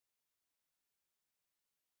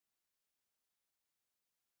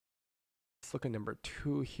let's look at number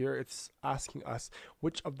 2 here. It's asking us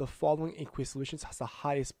which of the following aqueous solutions has the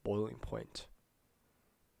highest boiling point.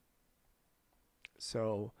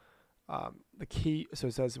 So the key, so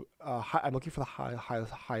it says I'm looking for the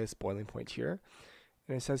highest boiling point here,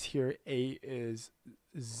 and it says here A is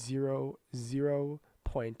 0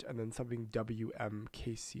 point and then something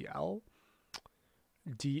WMKCl.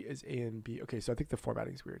 D is A and B. Okay, so I think the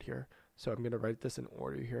formatting is weird here. So I'm gonna write this in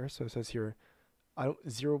order here. So it says here,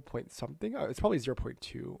 0 point something. It's probably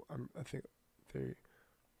 0.2. I think they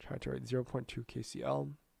tried to write 0.2 KCl.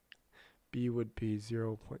 B would be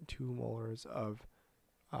 0.2 molars of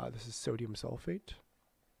this is sodium sulfate.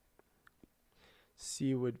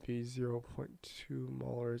 C would be 0.2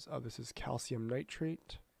 molars of this is calcium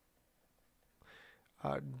nitrate.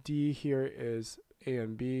 D here is A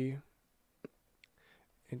and B.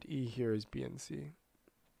 And E here is B and C.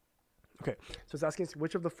 Okay, so it's asking us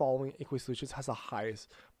which of the following aqueous solutions has the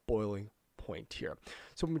highest boiling point here.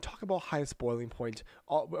 So when we talk about highest boiling point,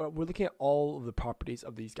 we're looking at all of the properties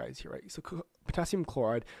of these guys here, right? So potassium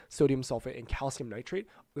chloride, sodium sulfate, and calcium nitrate,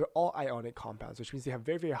 they're all ionic compounds, which means they have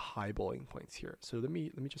very, very high boiling points here. So let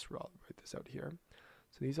me just write this out here.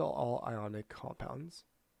 So these are all ionic compounds,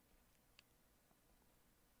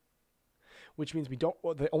 which means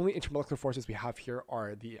the only intermolecular forces we have here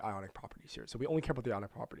are the ionic properties here. So we only care about the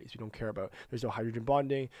ionic properties. We don't care about, there's no hydrogen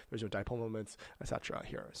bonding, there's no dipole moments, etc.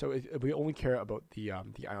 here. So we only care about the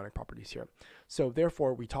ionic properties here. So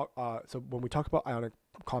therefore, so when we talk about ionic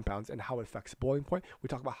compounds and how it affects boiling point, we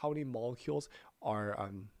talk about how many molecules are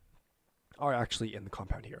actually in the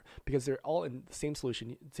compound here. Because they're all in the same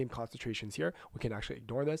solution, same concentrations here, we can actually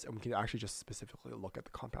ignore this and we can actually just specifically look at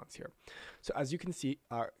the compounds here. So as you can see,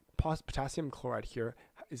 potassium chloride here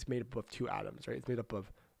is made up of 2 atoms, right? It's made up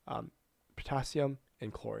of potassium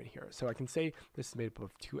and chlorine here. So I can say this is made up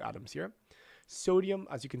of 2 atoms here. Sodium,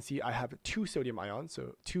 as you can see, I have 2 sodium ions,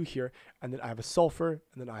 so 2 here, and then I have a sulfur,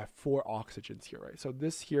 and then I have 4 oxygens here, right? So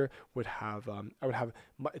this here would have,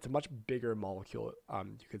 it's a much bigger molecule,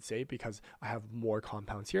 you could say, because I have more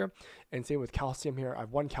compounds here. And same with calcium here, I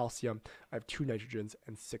have 1 calcium, I have 2 nitrogens,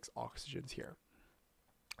 and 6 oxygens here.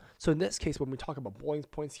 So in this case, when we talk about boiling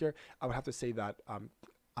points here, I would have to say that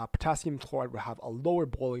potassium chloride would have a lower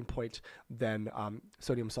boiling point than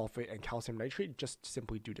sodium sulfate and calcium nitrate, just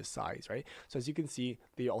simply due to size, right? So as you can see,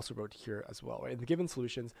 they also wrote here as well, right? In the given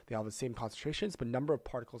solutions, they have the same concentrations, but number of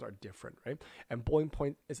particles are different, right? And boiling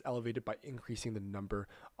point is elevated by increasing the number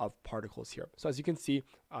of particles here. So as you can see,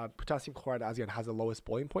 potassium chloride, again, has the lowest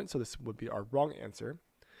boiling point, so this would be our wrong answer,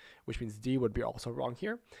 which means D would be also wrong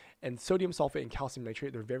here. And sodium sulfate and calcium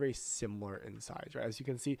nitrate, they're very similar in size, right? As you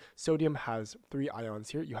can see, sodium has 3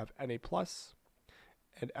 ions here. You have Na plus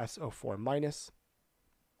and SO4 minus,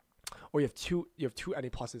 or you have two Na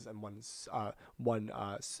pluses and one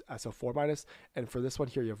SO4 minus. And for this one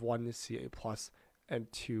here, you have 1 Ca plus and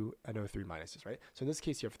 2 NO3 minuses, right? So in this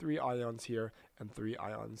case, you have 3 ions here and 3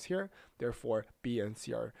 ions here. Therefore, B and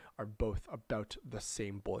C are both about the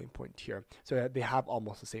same boiling point here. So they have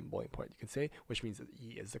almost the same boiling point, you can say, which means that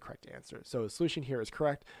E is the correct answer. So the solution here is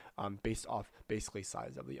correct based off basically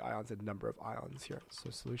size of the ions and number of ions here.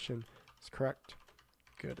 So solution is correct.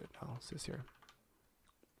 Good analysis here.